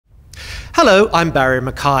Hello, I'm Barry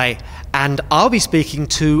Mackay, and I'll be speaking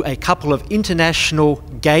to a couple of international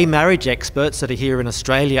gay marriage experts that are here in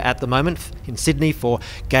Australia at the moment, in Sydney for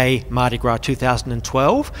Gay Mardi Gras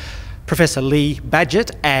 2012, Professor Leee Badgett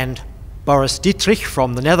and Boris Dittrich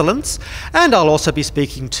from the Netherlands, and I'll also be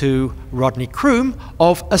speaking to Rodney Croome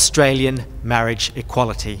of Australian Marriage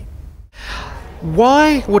Equality.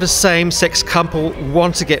 Why would a same-sex couple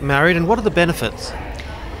want to get married, and what are the benefits?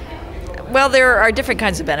 Well, there are different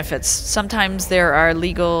kinds of benefits. Sometimes there are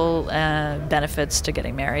legal benefits to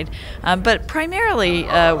getting married, but primarily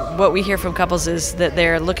what we hear from couples is that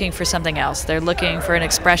they're looking for something else. They're looking for an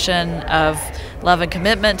expression of love and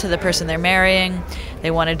commitment to the person they're marrying.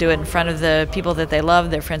 They want to do it in front of the people that they love,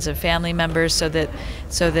 their friends and family members, so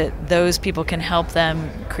that those people can help them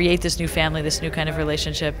create this new family, this new kind of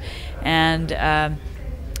relationship, and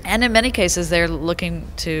in many cases they're looking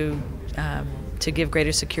to give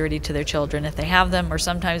greater security to their children if they have them, or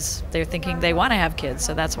sometimes they're thinking they want to have kids,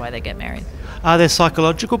 so that's why they get married. Are there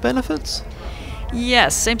psychological benefits?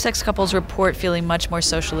 Yes, same-sex couples report feeling much more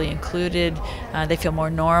socially included. They feel more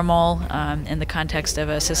normal in the context of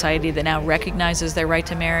a society that now recognizes their right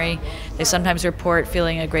to marry. They sometimes report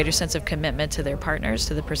feeling a greater sense of commitment to their partners,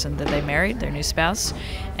 to the person that they married, their new spouse,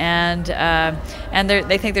 and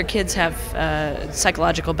they think their kids have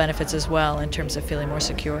psychological benefits as well in terms of feeling more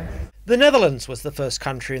secure. The Netherlands was the first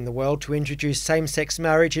country in the world to introduce same-sex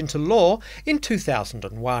marriage into law in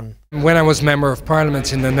 2001. When I was Member of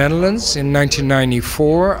Parliament in the Netherlands in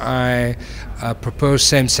 1994, I proposed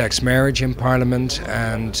same-sex marriage in Parliament,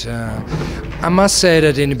 and I must say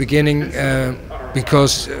that in the beginning,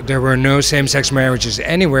 because there were no same-sex marriages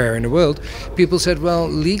anywhere in the world, people said, well,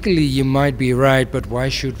 legally you might be right, but why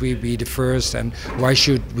should we be the first, and why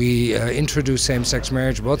should we introduce same-sex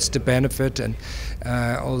marriage? What's the benefit? And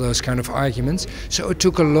all those kind of arguments. So it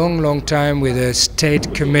took a long time with a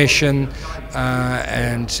state commission,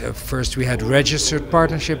 and first we had registered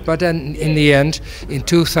partnership, but then in the end, in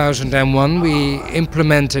 2001, we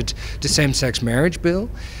implemented the same-sex marriage bill.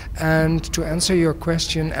 And to answer your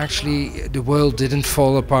question, actually the world didn't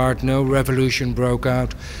fall apart, no revolution broke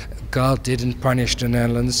out, God didn't punish the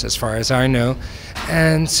Netherlands as far as I know,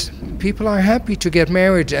 and people are happy to get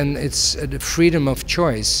married, and it's the freedom of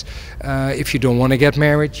choice. If you don't want to get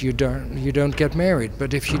married, you don't get married,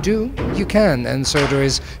 but if you do, you can. And so there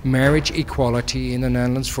is marriage equality in the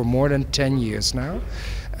Netherlands for more than 10 years now,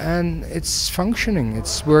 and it's functioning,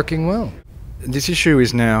 it's working well. This issue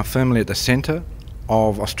is now firmly at the centre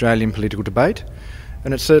of Australian political debate,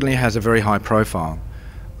 and it certainly has a very high profile.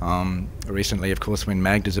 Recently, of course, when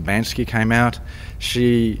Magda Szubanski came out,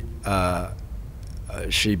 she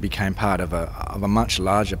became part of a much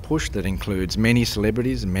larger push that includes many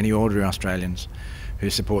celebrities and many ordinary Australians who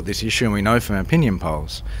support this issue. And we know from opinion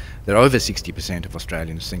polls that over 60% of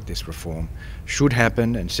Australians think this reform should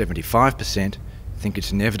happen, and 75% think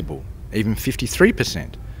it's inevitable. Even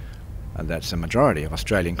 53%, that's a majority of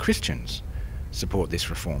Australian Christians, support this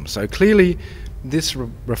reform. So clearly this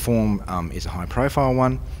reform is a high profile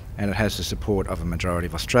one, and it has the support of a majority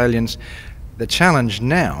of Australians. The challenge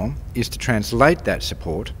now is to translate that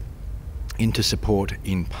support into support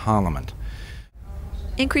in Parliament.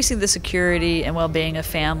 Increasing the security and well-being of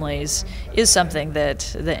families is something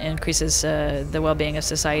that increases the well-being of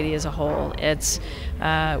society as a whole.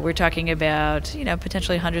 We're talking about,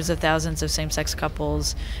 potentially hundreds of thousands of same-sex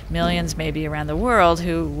couples, millions maybe around the world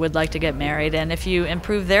who would like to get married, and if you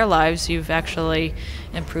improve their lives, you've actually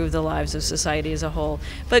improved the lives of society as a whole.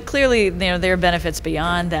 But clearly, there are benefits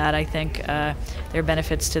beyond that. I think there are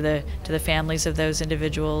benefits to the families of those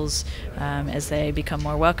individuals as they become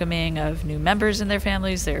more welcoming of new members in their families.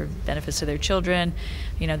 There are benefits to their children.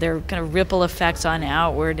 There are kind of ripple effects on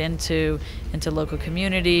outward into local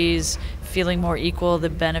communities, feeling more equal. The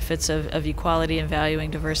benefits of equality and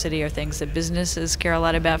valuing diversity are things that businesses care a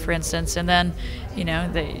lot about, for instance. And then,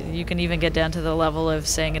 you can even get down to the level of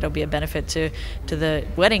saying it'll be a benefit to the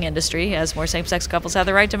wedding industry, as more same-sex couples have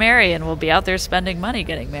the right to marry and will be out there spending money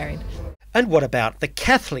getting married. And what about the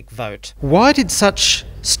Catholic vote? Why did such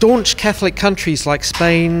staunch Catholic countries like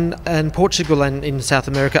Spain and Portugal, and in South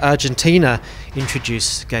America, Argentina,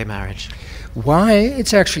 introduce gay marriage? Why?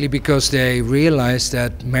 It's actually because they realize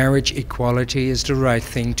that marriage equality is the right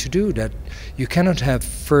thing to do, that you cannot have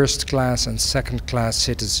first-class and second-class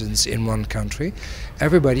citizens in one country.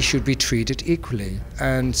 Everybody should be treated equally.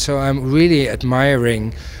 And so I'm really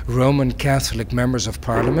admiring Roman Catholic members of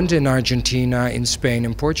Parliament in Argentina, in Spain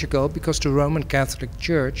and Portugal, because the Roman Catholic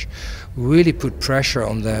Church really put pressure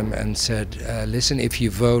on them and said, listen, if you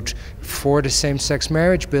vote for the same-sex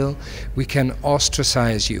marriage bill, we can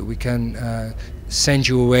ostracize you, we can send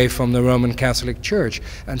you away from the Roman Catholic Church.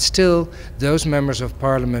 And still, those members of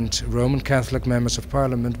parliament, Roman Catholic members of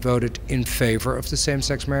parliament, voted in favor of the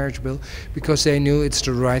same-sex marriage bill because they knew it's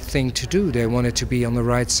the right thing to do. They wanted to be on the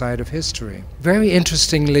right side of history. Very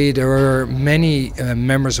interestingly, there are many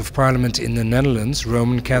members of parliament in the Netherlands,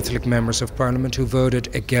 Roman Catholic members of parliament, who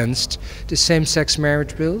voted against the same-sex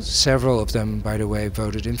marriage bill. Several of them, by the way,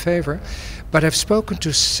 voted in favor. But I've spoken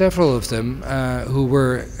to several of them who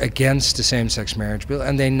were against the same-sex marriage bill,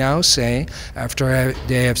 and they now say, after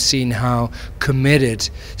they have seen how committed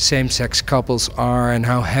same-sex couples are and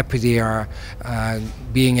how happy they are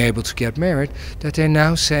being able to get married, that they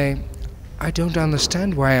now say, I don't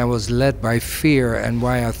understand why I was led by fear and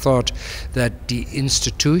why I thought that the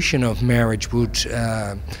institution of marriage would,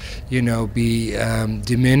 be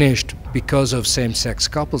diminished because of same-sex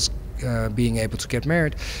couples being able to get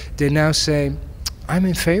married. They now say, I'm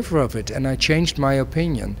in favor of it, and I changed my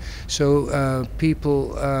opinion. So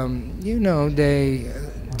people, they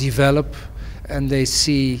develop and they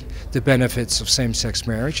see the benefits of same-sex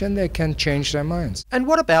marriage, and they can change their minds. And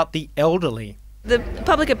what about the elderly? The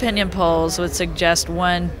public opinion polls would suggest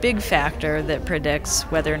one big factor that predicts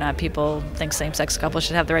whether or not people think same-sex couples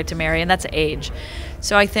should have the right to marry, and that's age.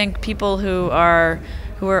 So I think people who are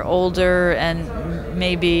older and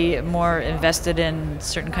maybe more invested in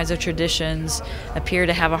certain kinds of traditions appear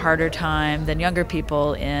to have a harder time than younger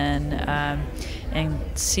people in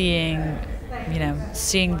seeing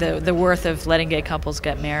the worth of letting gay couples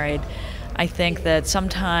get married. I think that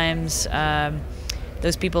sometimes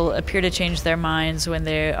those people appear to change their minds when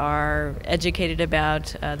they are educated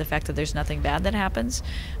about the fact that there's nothing bad that happens.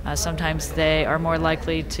 Sometimes they are more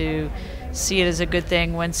likely to see it as a good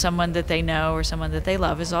thing when someone that they know or someone that they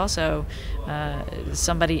love is also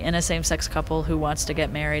somebody in a same-sex couple who wants to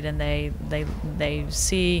get married, and they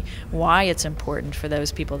see why it's important for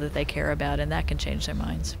those people that they care about, and that can change their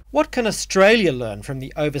minds. What can Australia learn from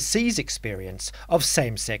the overseas experience of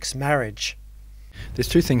same-sex marriage? There's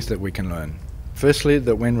two things that we can learn. Firstly,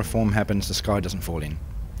 that when reform happens, the sky doesn't fall in.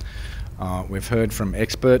 We've heard from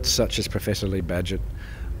experts such as Professor Leee Badgett,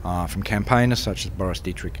 from campaigners such as Boris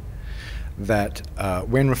Dittrich, that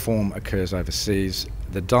when reform occurs overseas,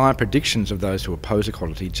 the dire predictions of those who oppose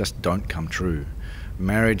equality just don't come true.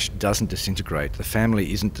 Marriage doesn't disintegrate, the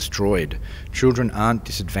family isn't destroyed, children aren't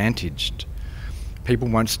disadvantaged, people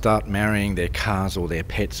won't start marrying their cars or their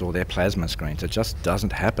pets or their plasma screens. It just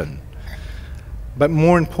doesn't happen. But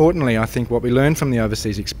more importantly, I think what we learn from the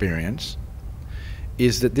overseas experience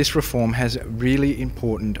is that this reform has really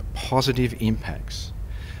important positive impacts.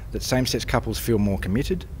 That same-sex couples feel more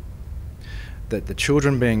committed, that the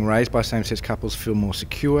children being raised by same-sex couples feel more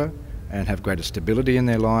secure and have greater stability in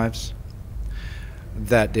their lives,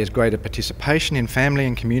 that there's greater participation in family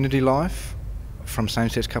and community life from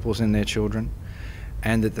same-sex couples and their children,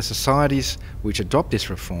 and that the societies which adopt this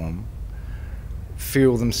reform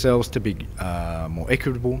feel themselves to be more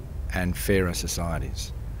equitable and fairer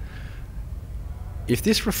societies. If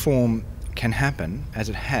this reform can happen, as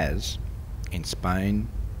it has in Spain,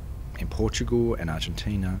 in Portugal and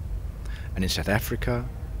Argentina, and in South Africa,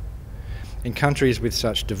 in countries with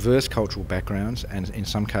such diverse cultural backgrounds and in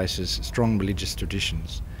some cases strong religious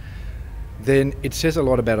traditions, then it says a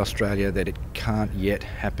lot about Australia that it can't yet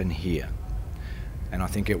happen here. And I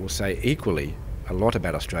think it will say equally a lot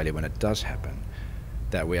about Australia when it does happen,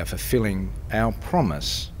 that we are fulfilling our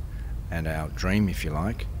promise and our dream, if you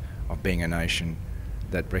like, of being a nation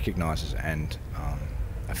that recognises and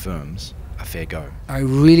affirms a fair go. I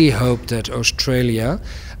really hope that Australia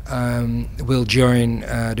will join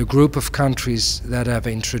the group of countries that have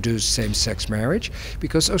introduced same-sex marriage,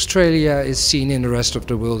 because Australia is seen in the rest of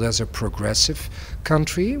the world as a progressive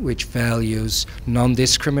country which values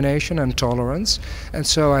non-discrimination and tolerance, and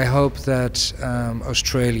so I hope that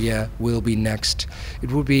Australia will be next.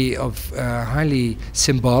 It would be of highly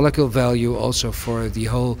symbolical value also for the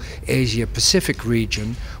whole Asia-Pacific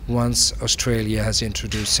region once Australia has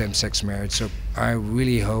introduced same-sex marriage. So I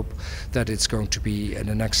really hope that it's going to be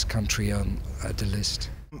the next country on the list.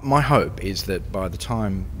 My hope is that by the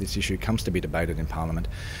time this issue comes to be debated in Parliament,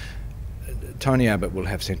 Tony Abbott will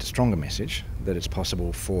have sent a stronger message that it's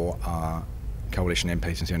possible for coalition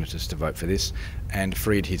MPs and senators to vote for this, and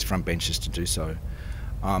freed his front benches to do so.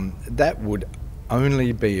 That would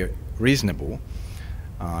only be reasonable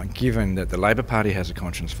given that the Labor Party has a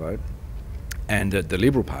conscience vote, and that the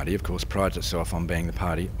Liberal Party, of course, prides itself on being the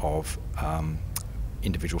party of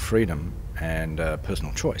individual freedom and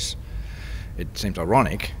personal choice. It seems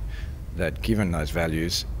ironic that given those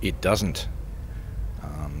values, it doesn't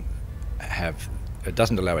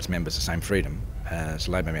allow its members the same freedom as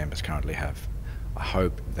Labor members currently have. I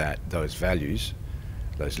hope that those values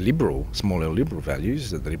those liberal, small L liberal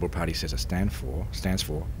values that the Liberal Party says it stands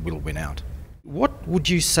for, will win out. What would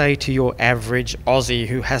you say to your average Aussie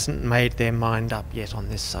who hasn't made their mind up yet on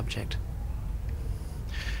this subject?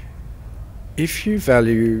 If you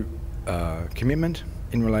value commitment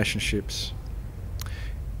in relationships,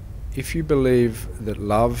 if you believe that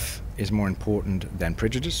love is more important than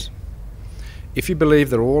prejudice, if you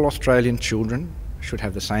believe that all Australian children should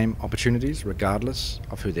have the same opportunities regardless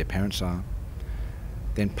of who their parents are,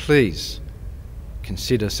 then please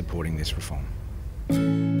consider supporting this reform.